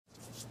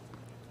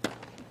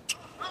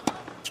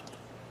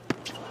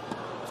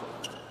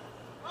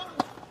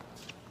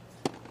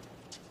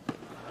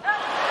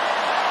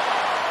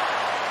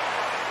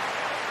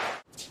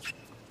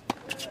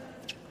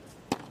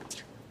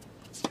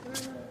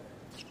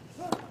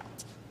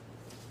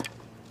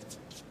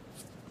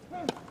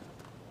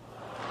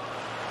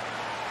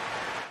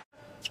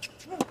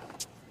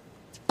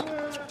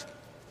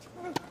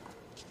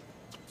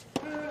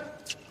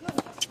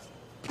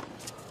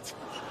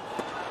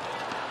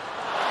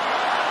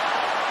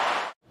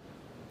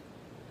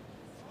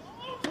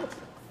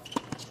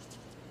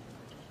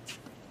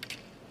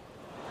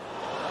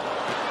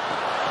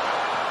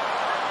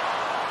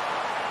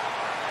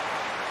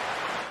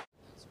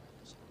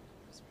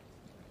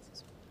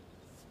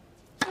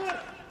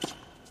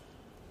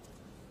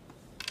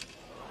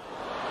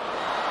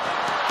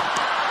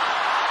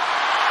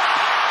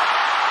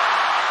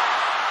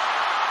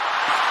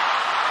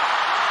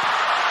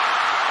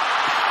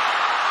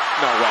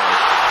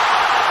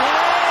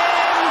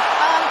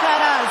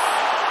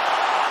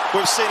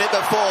We've seen it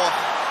before,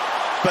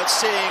 but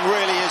seeing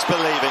really is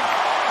believing.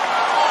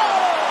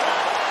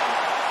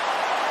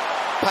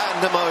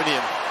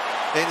 Pandemonium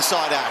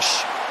inside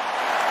Ash.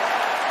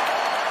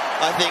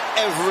 I think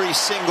every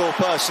single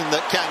person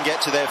that can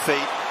get to their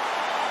feet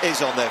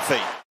is on their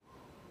feet.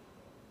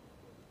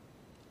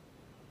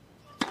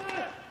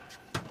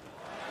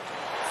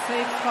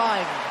 Save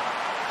 5.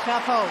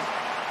 Tiafoe.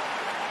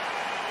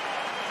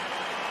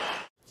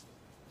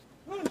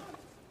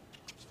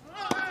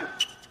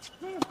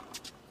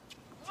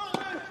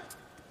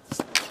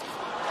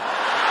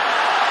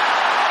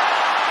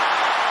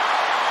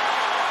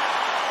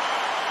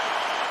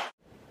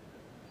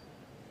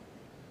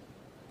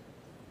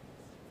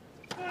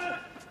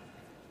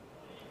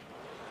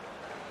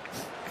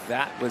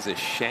 That was a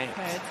shank.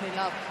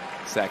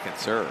 Second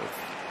serve.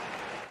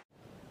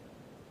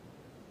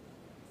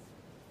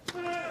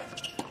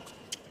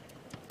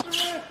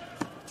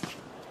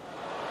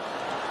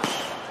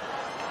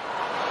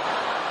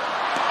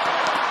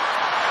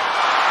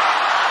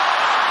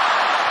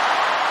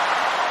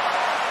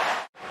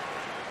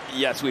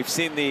 Yes, we've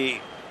seen the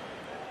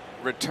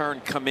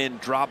return come in,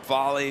 drop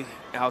volley.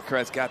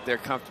 Alcaraz got there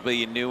comfortably.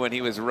 You knew when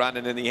he was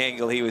running in the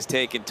angle he was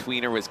taking,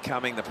 tweener was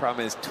coming. The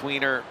problem is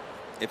tweener,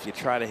 if you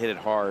try to hit it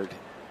hard,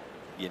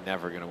 you're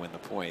never going to win the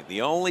point.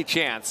 The only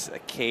chance,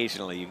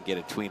 occasionally, you can get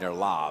a tweener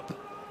lob.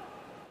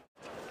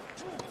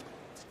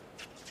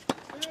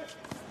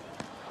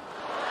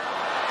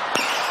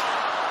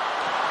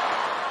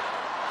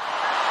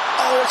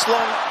 Oh, it's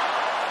long.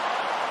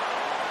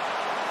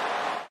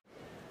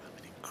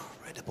 An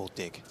incredible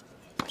dig.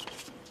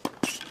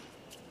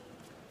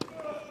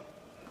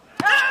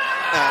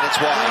 And it's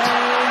wide.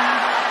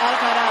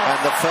 And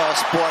the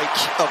first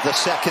break of the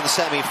second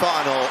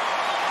semi-final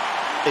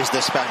is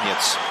the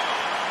Spaniards.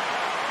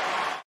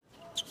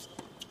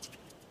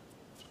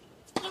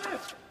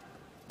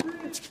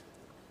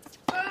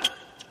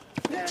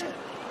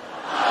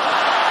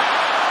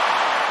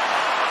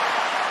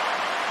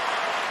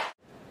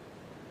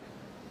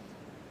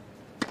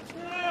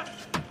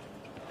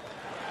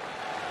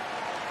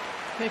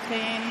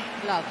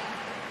 Love.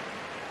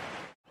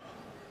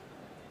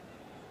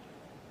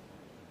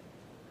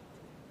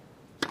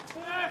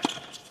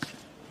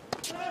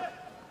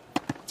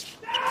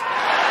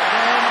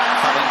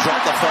 Having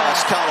dropped the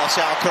first, Carlos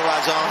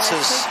Alcaraz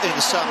answers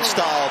in some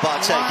style by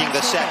taking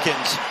the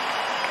second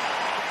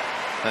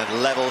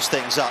and levels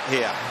things up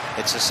here.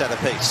 It's a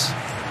centerpiece.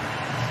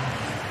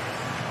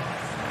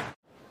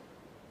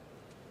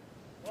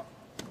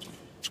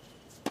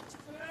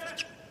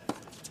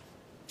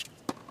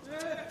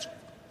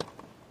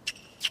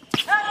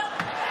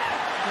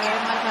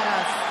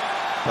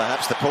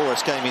 Perhaps the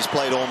poorest game he's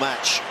played all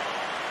match.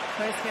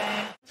 First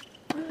game.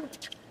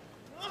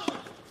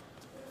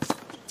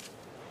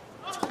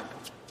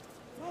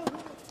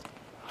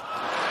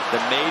 The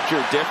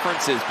major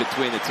differences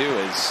between the two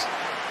is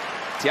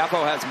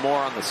Tiafoe has more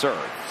on the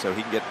serve, so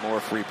he can get more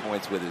free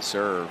points with his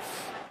serve.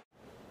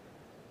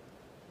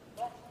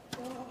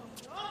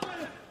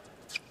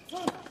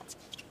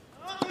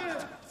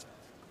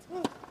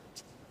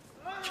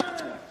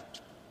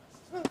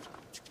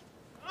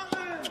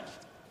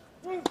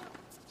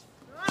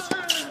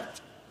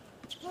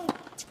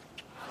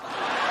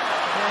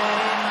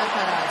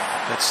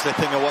 It's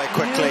slipping away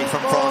quickly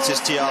from Frances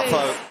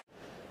Tiafoe.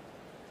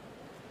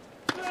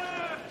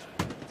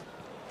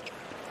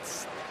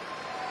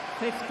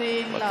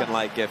 Looking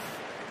like if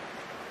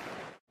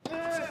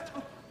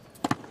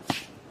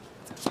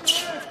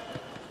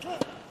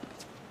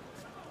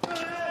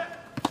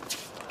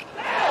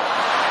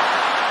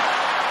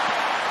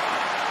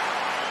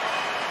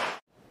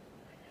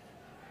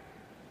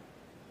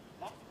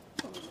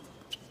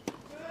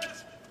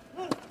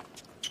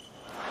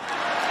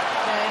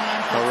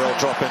a real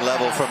drop in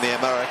level from the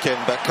American,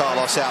 but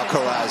Carlos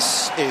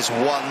Alcaraz is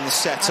one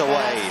set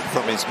away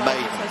from his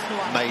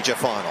maiden major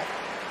final.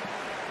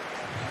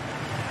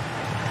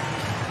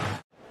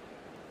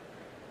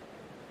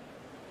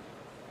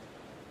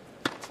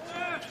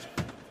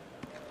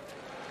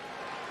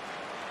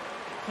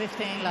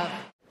 Love.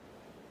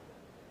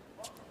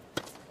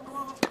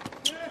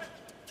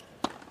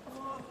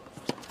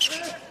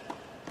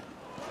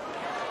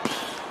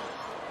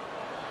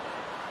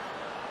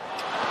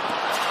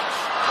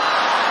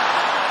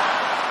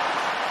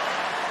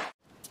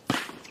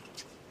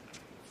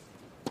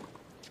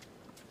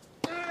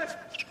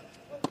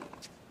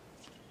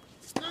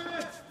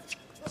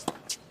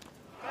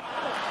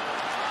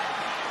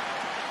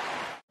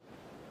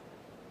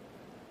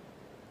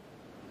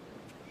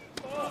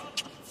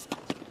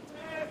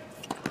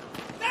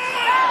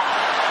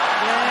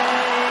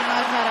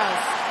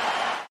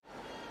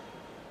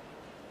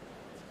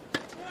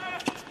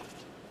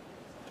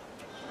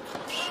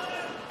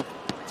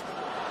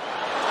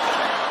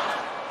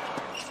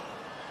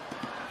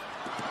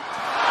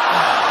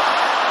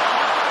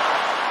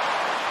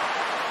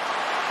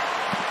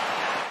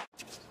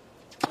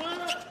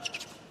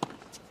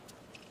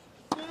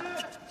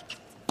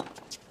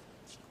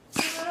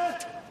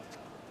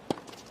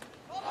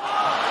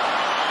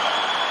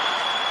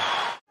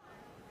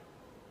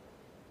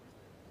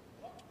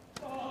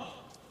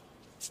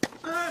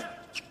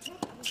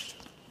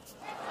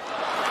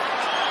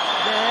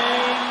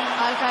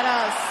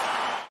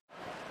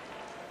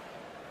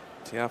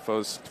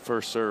 Tiafoe's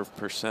first serve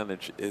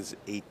percentage is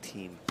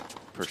 18%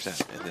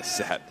 in this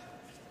set.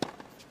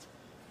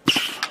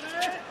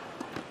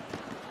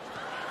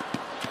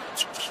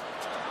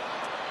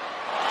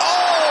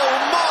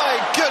 Oh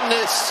my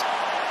goodness!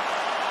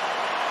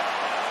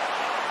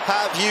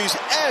 Have you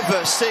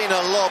ever seen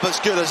a lob as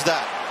good as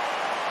that?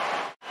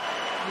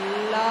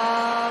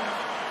 Love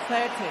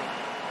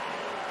 30.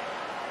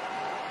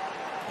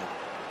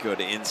 Good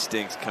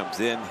instincts, comes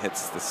in,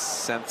 hits the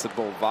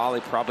sensible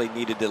volley. Probably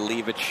needed to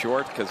leave it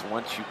short because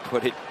once you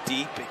put it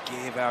deep, it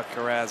gave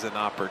Alcaraz an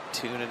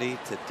opportunity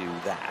to do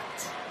that.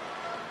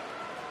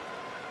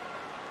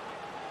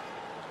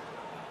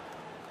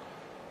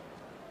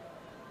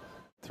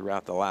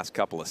 Throughout the last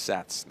couple of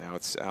sets, now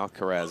it's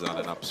Alcaraz on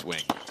an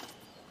upswing.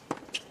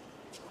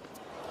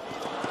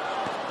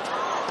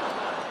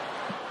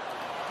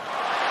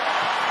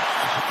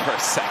 For a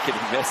second,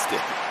 he missed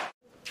it.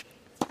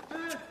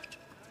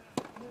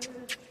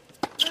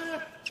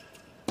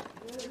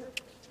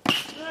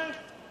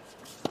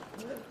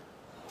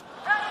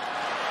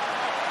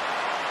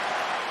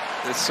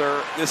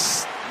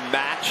 This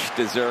match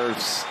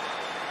deserves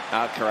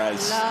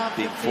Alcaraz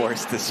being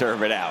forced to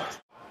serve it out.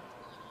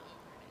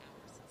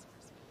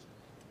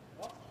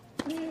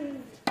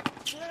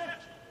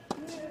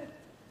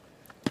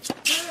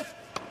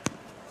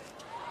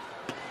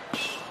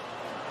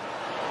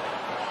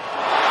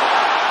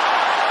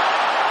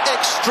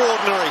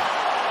 Extraordinary.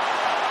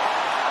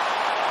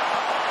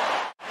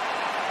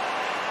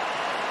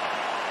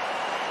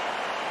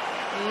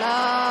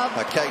 Love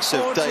A case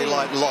of 40.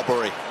 daylight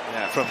lobbery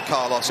from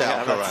Carlos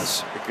Yeah, Alcaraz.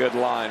 that's a good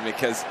line,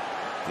 because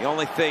the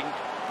only thing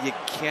you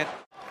can't.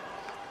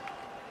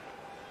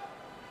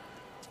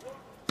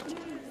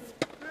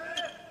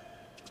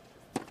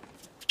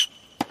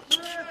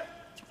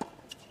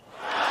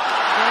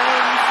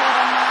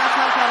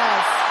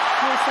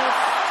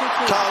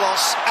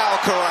 Carlos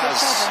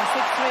Alcaraz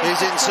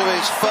is into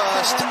his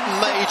first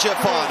major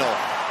final.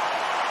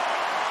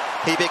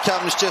 He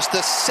becomes just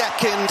the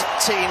second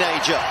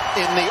teenager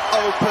in the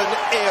Open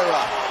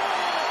era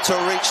to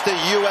reach the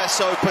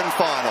US Open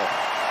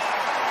final.